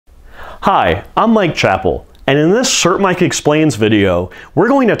Hi, I'm Mike Chapple, and in this CertMike Explains video, we're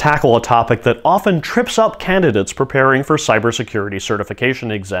going to tackle a topic that often trips up candidates preparing for cybersecurity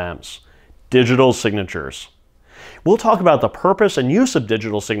certification exams: digital signatures. We'll talk about the purpose and use of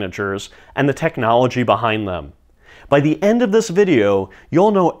digital signatures and the technology behind them. By the end of this video,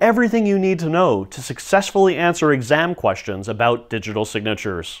 you'll know everything you need to know to successfully answer exam questions about digital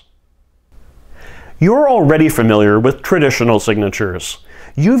signatures. You're already familiar with traditional signatures.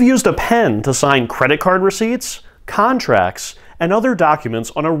 You've used a pen to sign credit card receipts, contracts, and other documents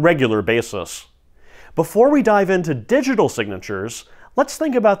on a regular basis. Before we dive into digital signatures, let's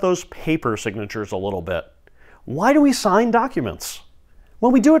think about those paper signatures a little bit. Why do we sign documents?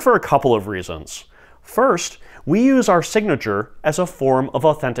 Well, we do it for a couple of reasons. First, we use our signature as a form of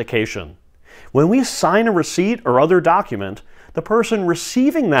authentication. When we sign a receipt or other document, the person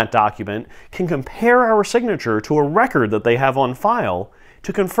receiving that document can compare our signature to a record that they have on file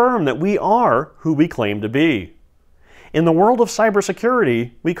to confirm that we are who we claim to be. In the world of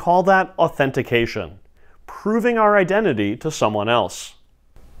cybersecurity, we call that authentication, proving our identity to someone else.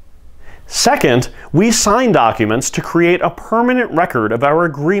 Second, we sign documents to create a permanent record of our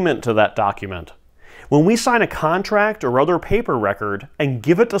agreement to that document. When we sign a contract or other paper record and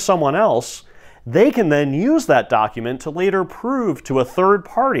give it to someone else, they can then use that document to later prove to a third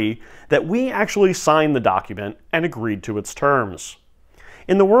party that we actually signed the document and agreed to its terms.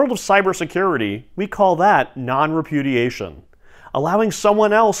 In the world of cybersecurity, we call that non-repudiation, allowing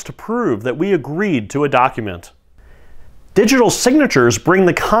someone else to prove that we agreed to a document. Digital signatures bring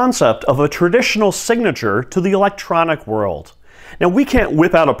the concept of a traditional signature to the electronic world. Now, we can't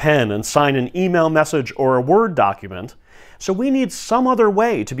whip out a pen and sign an email message or a Word document, so we need some other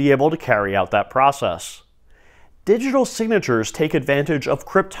way to be able to carry out that process. Digital signatures take advantage of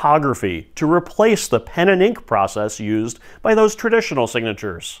cryptography to replace the pen and ink process used by those traditional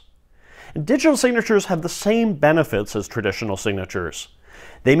signatures. Digital signatures have the same benefits as traditional signatures.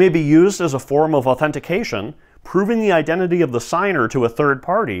 They may be used as a form of authentication, proving the identity of the signer to a third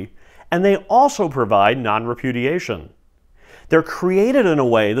party, and they also provide non-repudiation. They're created in a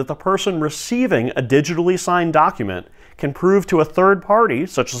way that the person receiving a digitally signed document can prove to a third party,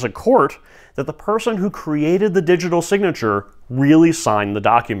 such as a court, that the person who created the digital signature really signed the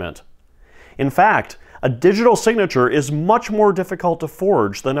document. In fact, a digital signature is much more difficult to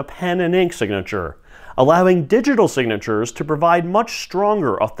forge than a pen and ink signature, allowing digital signatures to provide much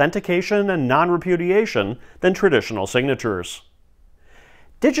stronger authentication and non-repudiation than traditional signatures.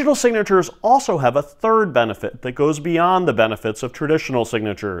 Digital signatures also have a third benefit that goes beyond the benefits of traditional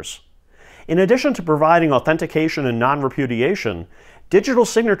signatures. In addition to providing authentication and non-repudiation, digital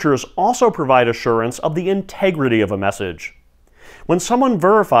signatures also provide assurance of the integrity of a message. When someone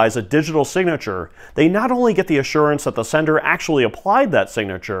verifies a digital signature, they not only get the assurance that the sender actually applied that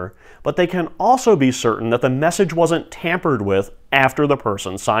signature, but they can also be certain that the message wasn't tampered with after the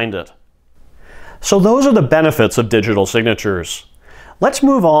person signed it. So those are the benefits of digital signatures. Let's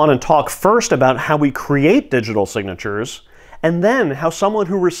move on and talk first about how we create digital signatures, and then how someone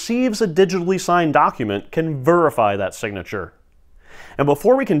who receives a digitally signed document can verify that signature. And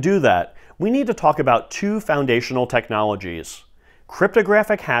before we can do that, we need to talk about two foundational technologies: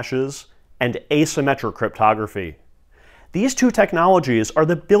 cryptographic hashes and asymmetric cryptography. These two technologies are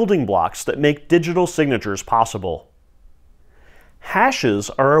the building blocks that make digital signatures possible.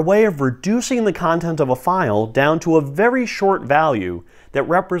 Hashes are a way of reducing the content of a file down to a very short value that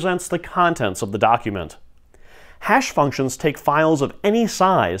represents the contents of the document. Hash functions take files of any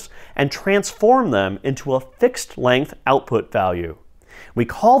size and transform them into a fixed length output value. We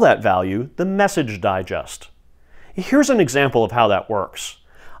call that value the message digest. Here's an example of how that works.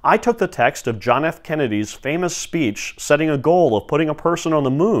 I took the text of John F. Kennedy's famous speech setting a goal of putting a person on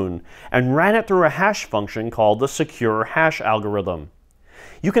the moon and ran it through a hash function called the secure hash algorithm.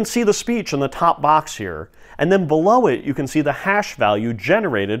 You can see the speech in the top box here, and then below it you can see the hash value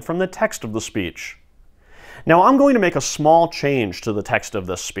generated from the text of the speech. Now I'm going to make a small change to the text of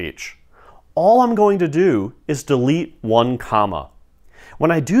this speech. All I'm going to do is delete one comma.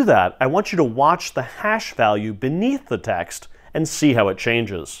 When I do that, I want you to watch the hash value beneath the text and see how it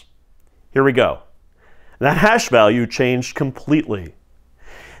changes. Here we go. That hash value changed completely.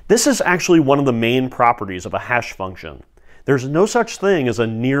 This is actually one of the main properties of a hash function. There's no such thing as a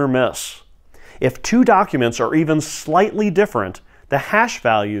near miss. If two documents are even slightly different, the hash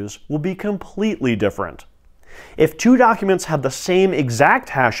values will be completely different. If two documents have the same exact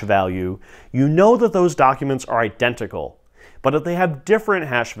hash value, you know that those documents are identical. But if they have different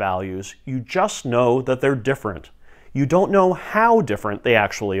hash values, you just know that they're different. You don't know how different they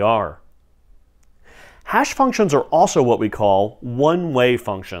actually are. Hash functions are also what we call one-way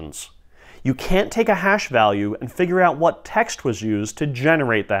functions. You can't take a hash value and figure out what text was used to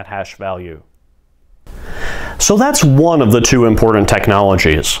generate that hash value. So that's one of the two important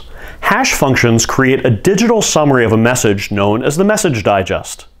technologies. Hash functions create a digital summary of a message known as the message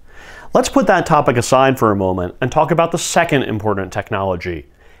digest. Let's put that topic aside for a moment and talk about the second important technology,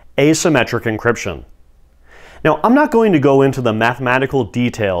 asymmetric encryption. Now, I'm not going to go into the mathematical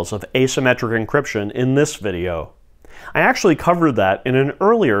details of asymmetric encryption in this video. I actually covered that in an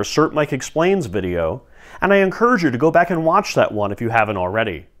earlier CertMike Explains video, and I encourage you to go back and watch that one if you haven't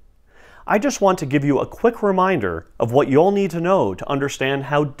already. I just want to give you a quick reminder of what you'll need to know to understand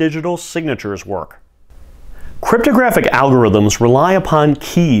how digital signatures work. Cryptographic algorithms rely upon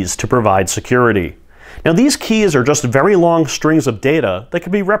keys to provide security. Now, these keys are just very long strings of data that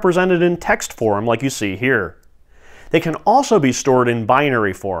can be represented in text form like you see here. They can also be stored in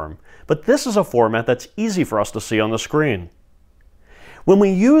binary form, but this is a format that's easy for us to see on the screen. When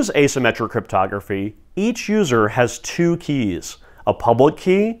we use asymmetric cryptography, each user has two keys, a public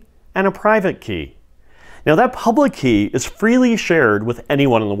key and a private key. Now, that public key is freely shared with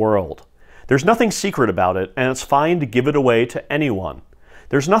anyone in the world. There's nothing secret about it, and it's fine to give it away to anyone.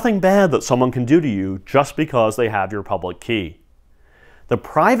 There's nothing bad that someone can do to you just because they have your public key. The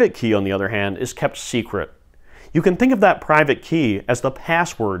private key, on the other hand, is kept secret. You can think of that private key as the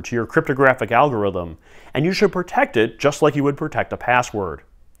password to your cryptographic algorithm, and you should protect it just like you would protect a password.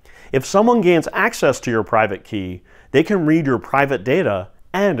 If someone gains access to your private key, they can read your private data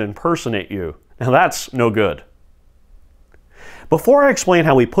and impersonate you. Now that's no good. Before I explain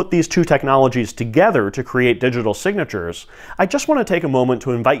how we put these two technologies together to create digital signatures, I just want to take a moment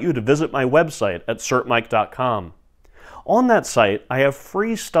to invite you to visit my website at CertMike.com. On that site, I have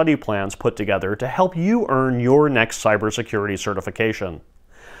free study plans put together to help you earn your next cybersecurity certification.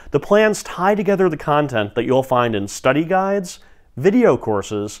 The plans tie together the content that you'll find in study guides, video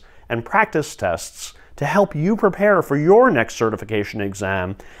courses, and practice tests to help you prepare for your next certification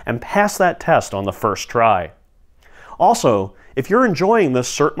exam and pass that test on the first try. Also, if you're enjoying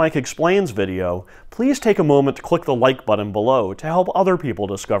this CertMike Explains video, please take a moment to click the like button below to help other people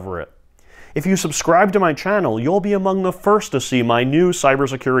discover it. If you subscribe to my channel, you'll be among the first to see my new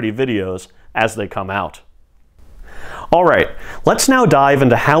cybersecurity videos as they come out. Alright, let's now dive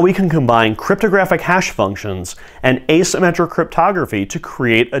into how we can combine cryptographic hash functions and asymmetric cryptography to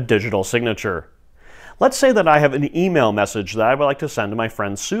create a digital signature. Let's say that I have an email message that I would like to send to my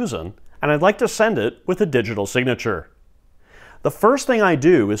friend Susan, and I'd like to send it with a digital signature. The first thing I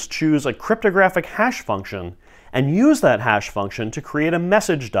do is choose a cryptographic hash function and use that hash function to create a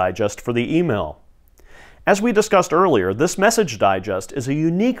message digest for the email. As we discussed earlier, this message digest is a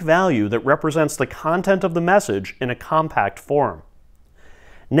unique value that represents the content of the message in a compact form.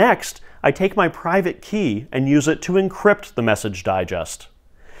 Next, I take my private key and use it to encrypt the message digest.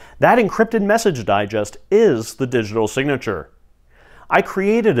 That encrypted message digest is the digital signature. I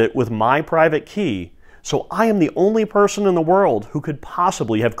created it with my private key, so I am the only person in the world who could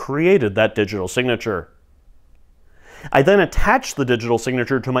possibly have created that digital signature. I then attach the digital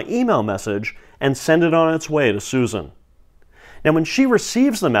signature to my email message and send it on its way to Susan. Now, when she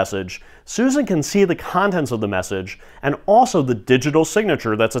receives the message, Susan can see the contents of the message and also the digital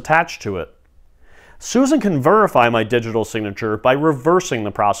signature that's attached to it. Susan can verify my digital signature by reversing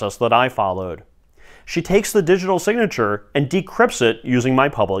the process that I followed. She takes the digital signature and decrypts it using my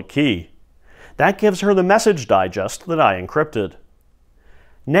public key. That gives her the message digest that I encrypted.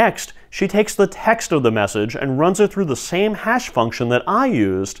 Next, she takes the text of the message and runs it through the same hash function that I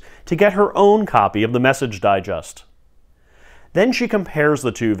used to get her own copy of the message digest. Then she compares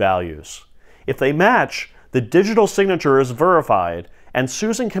the two values. If they match, the digital signature is verified, and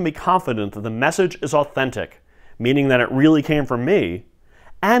Susan can be confident that the message is authentic, meaning that it really came from me,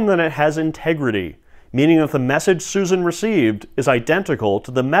 and that it has integrity, meaning that the message Susan received is identical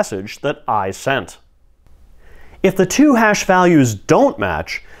to the message that I sent. If the two hash values don't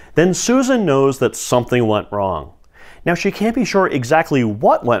match, then Susan knows that something went wrong. Now, she can't be sure exactly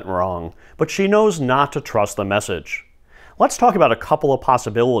what went wrong, but she knows not to trust the message. Let's talk about a couple of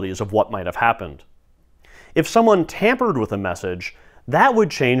possibilities of what might have happened. If someone tampered with a message, that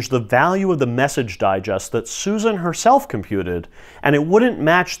would change the value of the message digest that Susan herself computed, and it wouldn't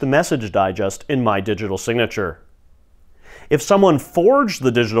match the message digest in my digital signature. If someone forged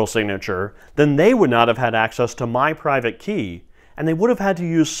the digital signature, then they would not have had access to my private key, and they would have had to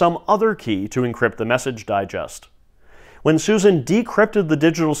use some other key to encrypt the message digest. When Susan decrypted the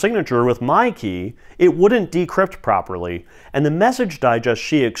digital signature with my key, it wouldn't decrypt properly, and the message digest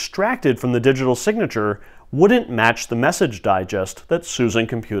she extracted from the digital signature wouldn't match the message digest that Susan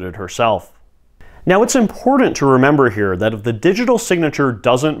computed herself. Now it's important to remember here that if the digital signature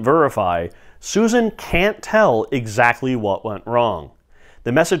doesn't verify, Susan can't tell exactly what went wrong.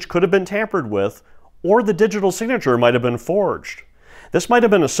 The message could have been tampered with, or the digital signature might have been forged. This might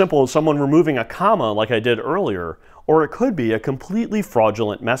have been as simple as someone removing a comma like I did earlier, or it could be a completely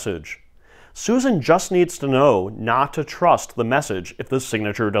fraudulent message. Susan just needs to know not to trust the message if the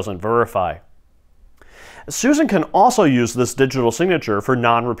signature doesn't verify. Susan can also use this digital signature for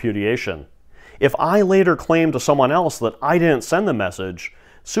non-repudiation. If I later claim to someone else that I didn't send the message,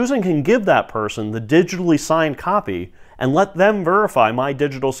 Susan can give that person the digitally signed copy and let them verify my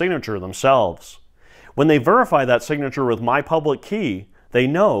digital signature themselves. When they verify that signature with my public key, they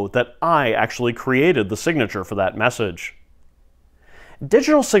know that I actually created the signature for that message.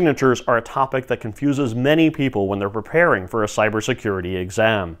 Digital signatures are a topic that confuses many people when they're preparing for a cybersecurity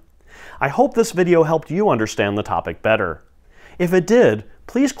exam. I hope this video helped you understand the topic better. If it did,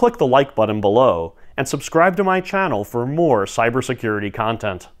 please click the like button below and subscribe to my channel for more cybersecurity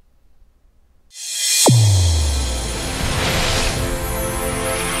content.